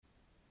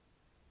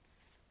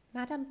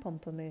Madame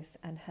Pamplemousse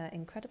and Her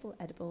Incredible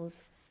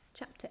Edibles,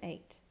 Chapter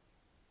 8.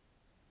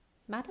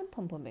 Madame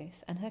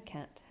Pamplemousse and her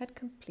cat had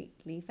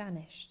completely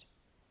vanished.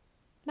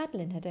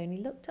 Madeleine had only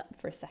looked up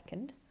for a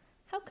second.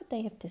 How could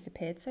they have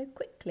disappeared so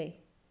quickly?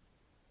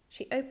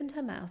 She opened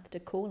her mouth to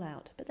call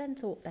out, but then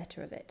thought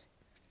better of it.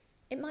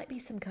 It might be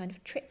some kind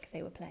of trick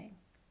they were playing.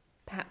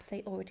 Perhaps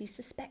they already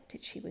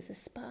suspected she was a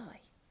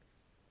spy.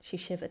 She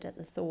shivered at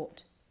the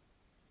thought.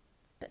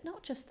 But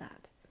not just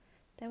that.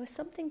 There was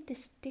something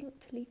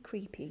distinctly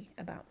creepy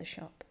about the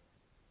shop.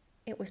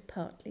 It was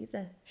partly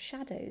the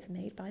shadows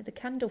made by the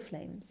candle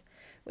flames,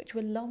 which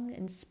were long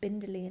and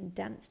spindly and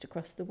danced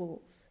across the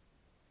walls,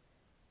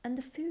 and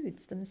the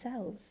foods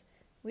themselves,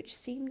 which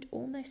seemed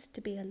almost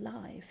to be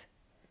alive,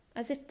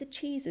 as if the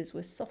cheeses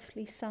were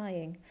softly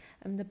sighing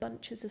and the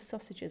bunches of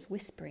sausages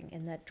whispering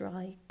in their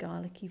dry,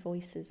 garlicky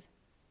voices.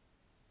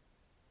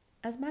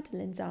 As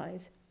Madeleine's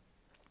eyes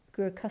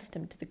grew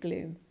accustomed to the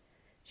gloom,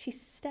 she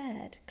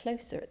stared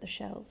closer at the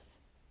shelves.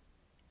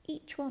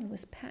 Each one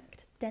was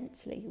packed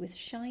densely with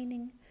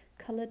shining,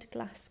 coloured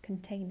glass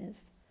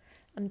containers,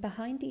 and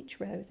behind each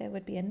row there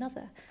would be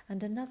another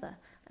and another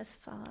as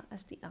far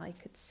as the eye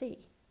could see.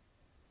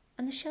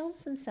 And the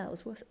shelves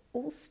themselves were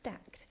all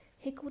stacked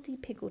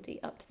higgledy-piggledy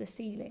up to the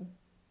ceiling.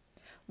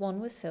 One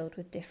was filled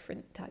with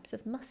different types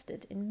of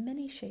mustard in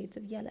many shades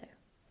of yellow.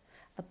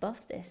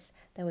 Above this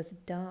there was a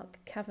dark,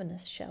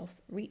 cavernous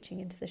shelf reaching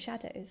into the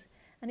shadows,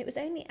 and it was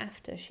only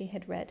after she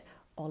had read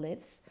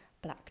olives,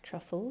 black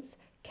truffles,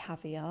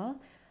 caviar,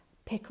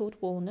 pickled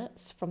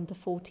walnuts from the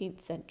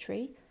 14th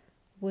century,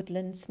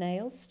 woodland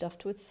snails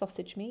stuffed with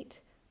sausage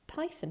meat,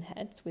 python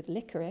heads with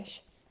licorice,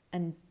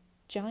 and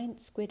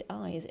giant squid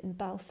eyes in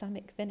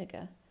balsamic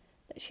vinegar,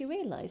 that she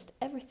realised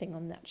everything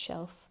on that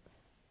shelf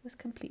was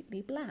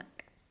completely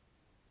black.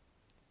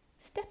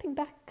 Stepping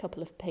back a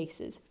couple of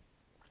paces,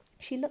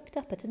 she looked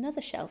up at another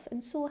shelf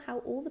and saw how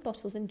all the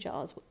bottles and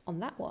jars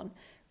on that one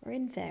were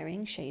in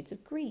varying shades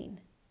of green.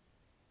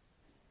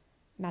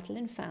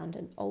 Madeleine found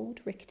an old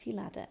rickety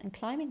ladder, and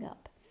climbing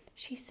up,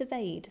 she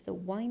surveyed the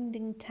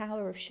winding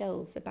tower of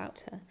shelves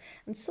about her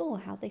and saw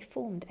how they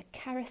formed a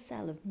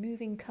carousel of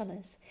moving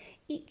colours,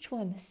 each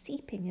one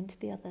seeping into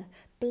the other,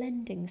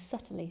 blending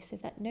subtly so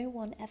that no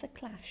one ever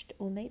clashed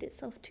or made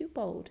itself too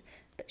bold,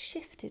 but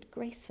shifted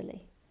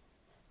gracefully.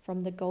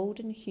 From the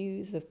golden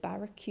hues of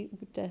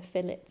barracuda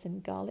fillets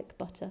in garlic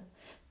butter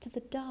to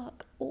the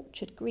dark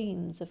orchard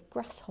greens of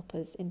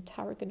grasshoppers in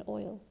tarragon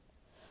oil,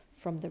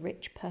 from the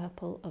rich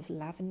purple of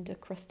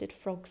lavender-crusted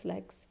frog's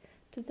legs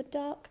to the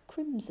dark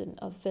crimson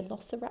of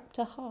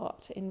velociraptor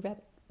heart in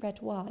red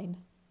wine.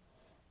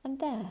 And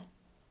there,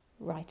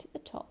 right at the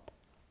top,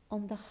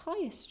 on the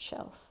highest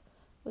shelf,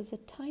 was a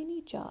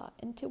tiny jar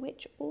into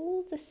which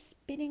all the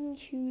spinning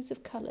hues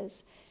of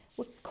colours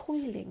were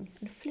coiling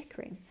and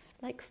flickering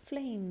like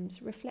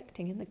flames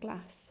reflecting in the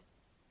glass.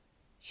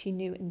 She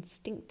knew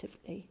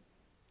instinctively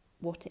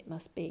what it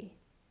must be.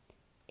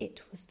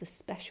 It was the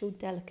special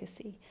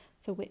delicacy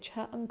for which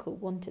her uncle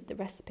wanted the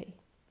recipe.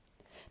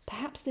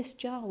 Perhaps this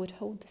jar would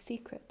hold the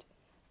secret.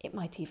 It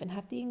might even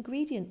have the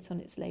ingredients on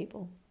its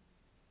label.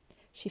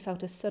 She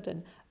felt a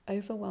sudden,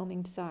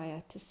 overwhelming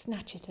desire to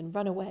snatch it and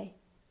run away.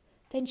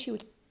 Then she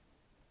would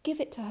give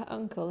it to her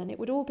uncle and it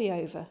would all be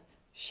over.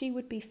 She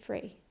would be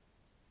free.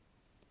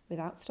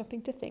 Without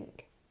stopping to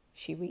think,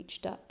 she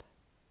reached up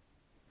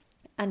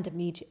and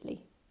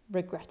immediately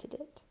regretted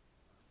it.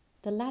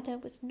 The ladder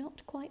was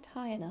not quite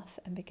high enough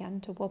and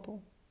began to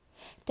wobble.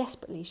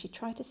 Desperately, she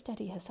tried to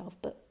steady herself,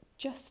 but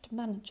just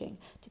managing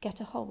to get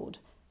a hold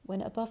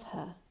when above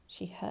her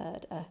she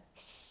heard a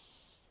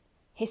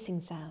hissing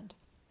sound,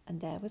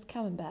 and there was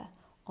Camembert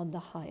on the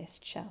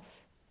highest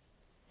shelf.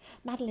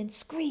 Madeleine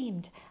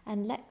screamed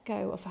and let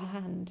go of her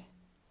hand.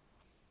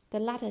 The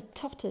ladder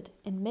tottered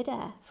in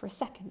mid-air for a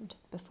second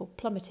before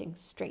plummeting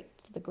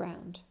straight to the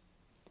ground.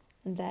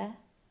 And there,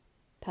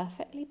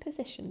 perfectly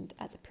positioned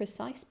at the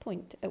precise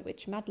point at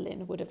which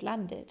Madeleine would have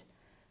landed,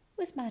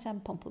 was Madame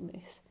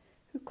Pamplemousse,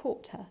 who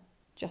caught her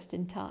just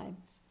in time.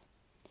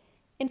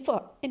 In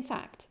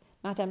fact,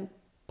 Madame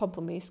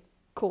Pamplemousse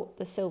caught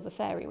the silver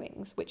fairy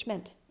wings, which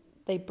meant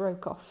they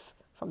broke off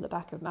from the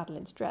back of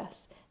Madeleine's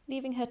dress,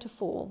 leaving her to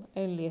fall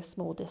only a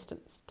small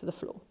distance to the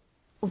floor.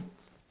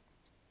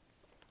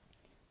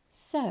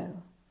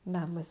 So,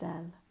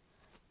 mademoiselle,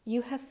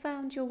 you have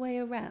found your way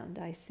around,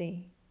 I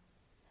see.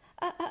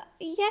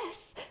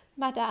 Yes,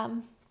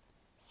 madame,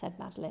 said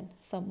Madeleine,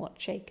 somewhat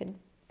shaken.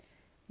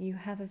 You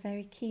have a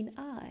very keen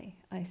eye,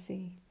 I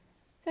see.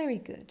 Very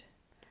good.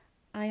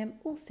 I am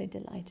also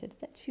delighted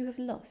that you have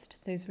lost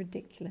those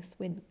ridiculous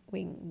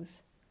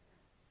wings.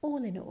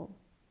 All in all,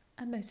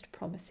 a most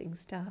promising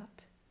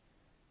start.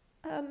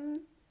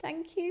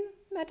 Thank you,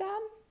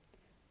 madame,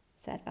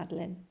 said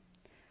Madeleine.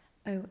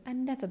 Oh,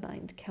 and never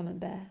mind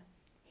Camembert.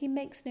 He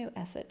makes no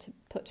effort to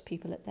put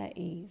people at their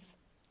ease.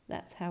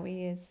 That's how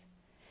he is.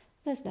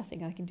 There's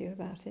nothing I can do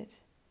about it.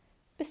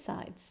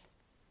 Besides,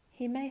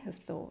 he may have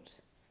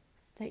thought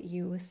that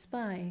you were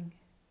spying.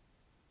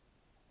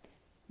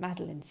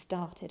 Madeleine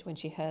started when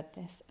she heard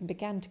this and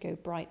began to go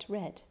bright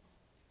red.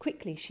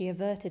 Quickly she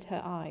averted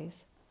her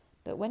eyes,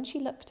 but when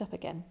she looked up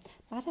again,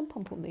 Madame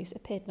Pamplemousse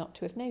appeared not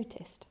to have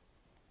noticed.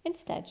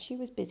 Instead, she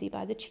was busy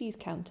by the cheese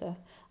counter,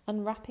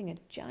 unwrapping a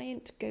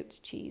giant goat's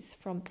cheese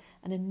from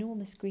an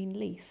enormous green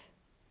leaf.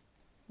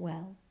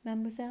 "Well,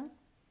 mademoiselle,"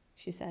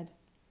 she said,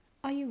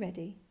 "are you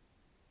ready?"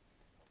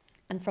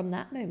 And from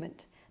that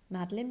moment,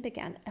 Madeleine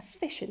began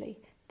officially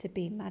to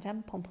be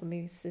Madame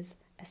Pamplemousse's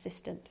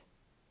assistant.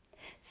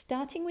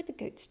 Starting with the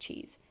goat's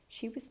cheese,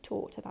 she was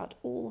taught about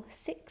all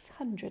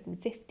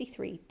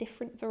 653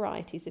 different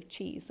varieties of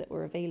cheese that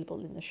were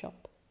available in the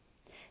shop.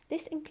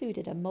 This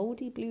included a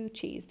mouldy blue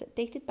cheese that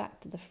dated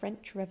back to the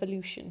French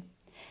Revolution,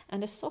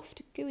 and a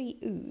soft gooey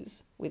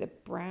ooze with a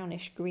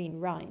brownish-green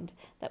rind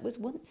that was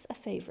once a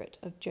favourite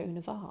of Joan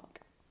of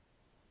Arc.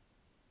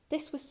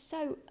 This was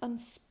so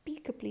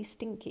unspeakably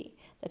stinky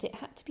that it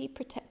had to be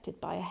protected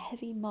by a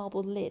heavy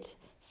marble lid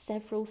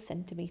several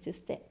centimetres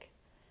thick.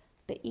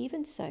 But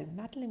even so,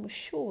 Madeleine was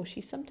sure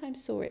she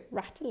sometimes saw it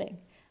rattling,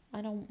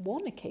 and on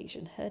one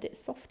occasion heard it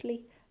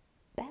softly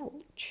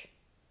belch.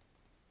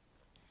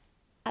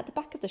 At the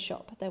back of the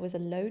shop there was a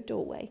low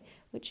doorway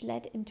which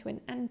led into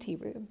an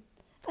ante-room,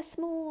 a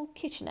small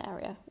kitchen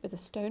area with a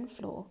stone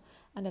floor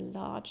and a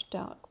large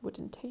dark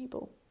wooden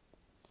table.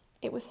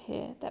 It was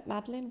here that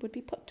Madeleine would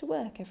be put to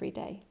work every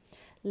day,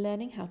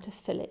 learning how to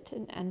fillet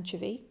an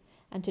anchovy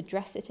and to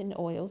dress it in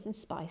oils and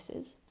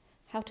spices,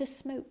 how to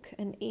smoke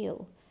an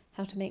eel,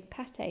 how to make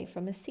pâté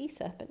from a sea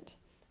serpent,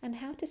 and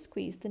how to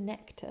squeeze the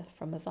nectar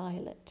from a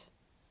violet.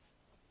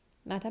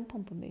 Madame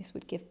Pamplemousse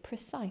would give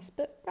precise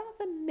but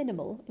rather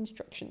minimal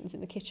instructions in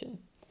the kitchen,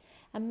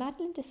 and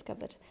Madeleine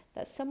discovered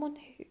that someone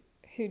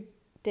who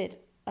did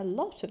a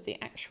lot of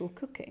the actual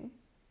cooking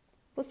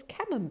was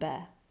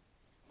Camembert.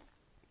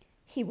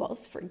 He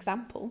was, for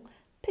example,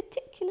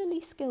 particularly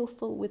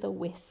skillful with a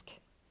whisk.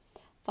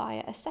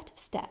 Via a set of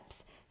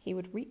steps, he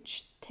would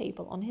reach the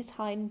table on his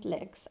hind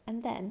legs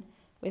and then,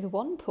 with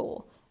one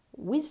paw,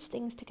 whiz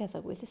things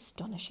together with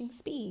astonishing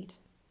speed.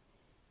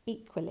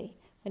 Equally,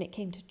 when it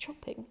came to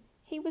chopping,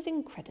 he was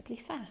incredibly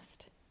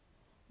fast.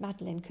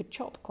 Madeleine could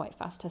chop quite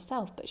fast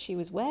herself, but she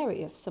was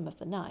wary of some of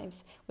the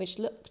knives, which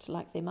looked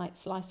like they might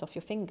slice off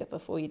your finger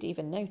before you'd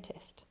even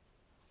noticed.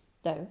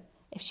 Though,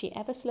 if she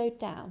ever slowed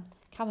down,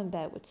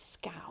 Camembert would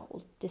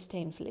scowl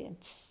disdainfully and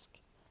tsk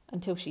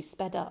until she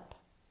sped up.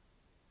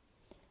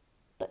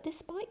 But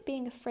despite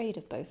being afraid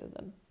of both of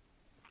them,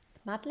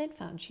 Madeleine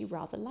found she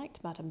rather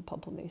liked Madame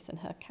Pamplemousse and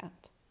her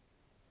cat.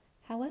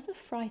 However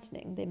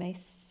frightening they may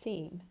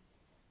seem,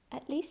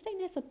 at least they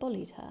never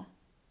bullied her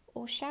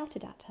or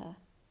shouted at her,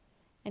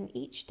 and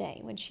each day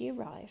when she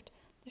arrived,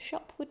 the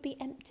shop would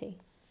be empty,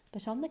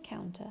 but on the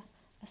counter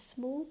a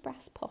small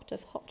brass pot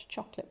of hot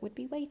chocolate would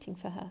be waiting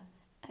for her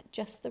at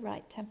just the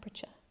right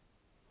temperature.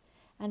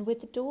 And with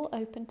the door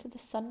open to the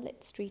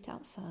sunlit street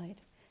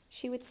outside,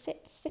 she would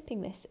sit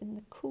sipping this in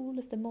the cool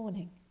of the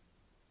morning.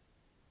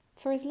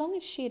 For as long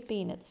as she had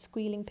been at the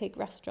Squealing Pig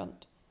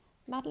restaurant,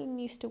 Madeleine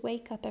used to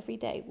wake up every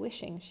day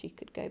wishing she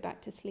could go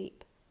back to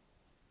sleep.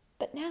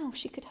 But now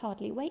she could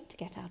hardly wait to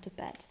get out of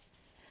bed.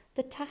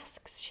 The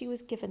tasks she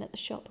was given at the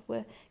shop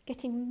were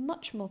getting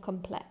much more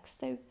complex,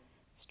 though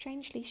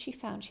strangely she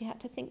found she had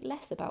to think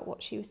less about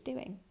what she was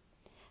doing.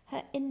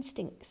 Her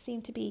instincts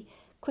seemed to be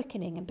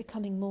quickening and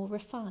becoming more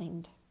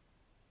refined.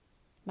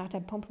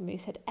 Madame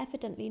Pamplemousse had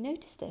evidently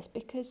noticed this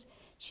because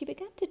she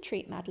began to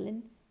treat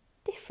Madeleine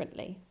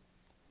differently,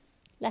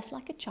 less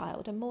like a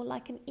child and more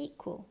like an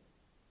equal,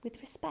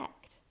 with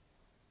respect.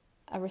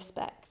 A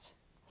respect,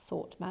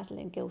 thought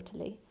Madeleine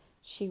guiltily,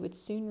 she would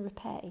soon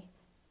repay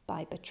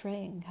by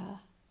betraying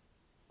her.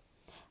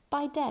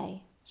 By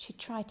day, she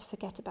tried to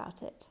forget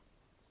about it,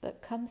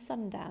 but come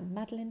sundown,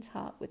 Madeleine's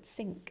heart would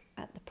sink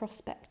at the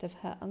prospect of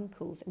her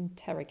uncle's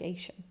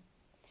interrogation.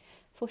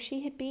 For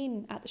she had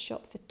been at the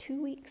shop for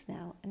 2 weeks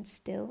now, and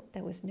still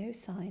there was no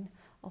sign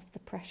of the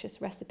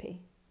precious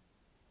recipe.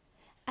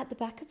 At the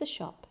back of the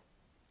shop,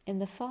 in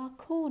the far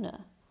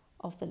corner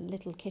of the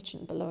little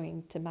kitchen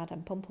belonging to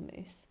Madame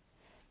Pamplemousse,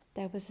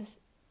 there was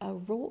a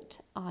wrought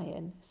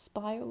iron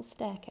spiral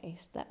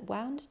staircase that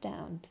wound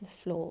down to the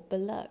floor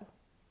below.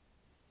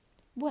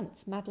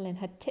 Once Madeleine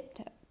had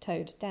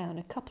tiptoed down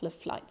a couple of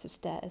flights of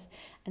stairs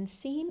and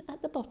seen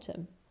at the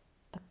bottom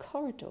a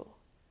corridor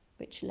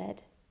which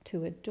led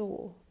to a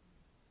door.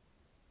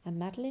 And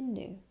Madeleine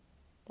knew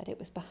that it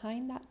was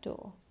behind that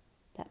door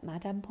that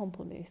Madame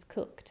Pamplemousse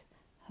cooked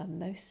her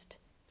most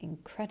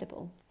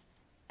incredible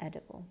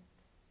edible.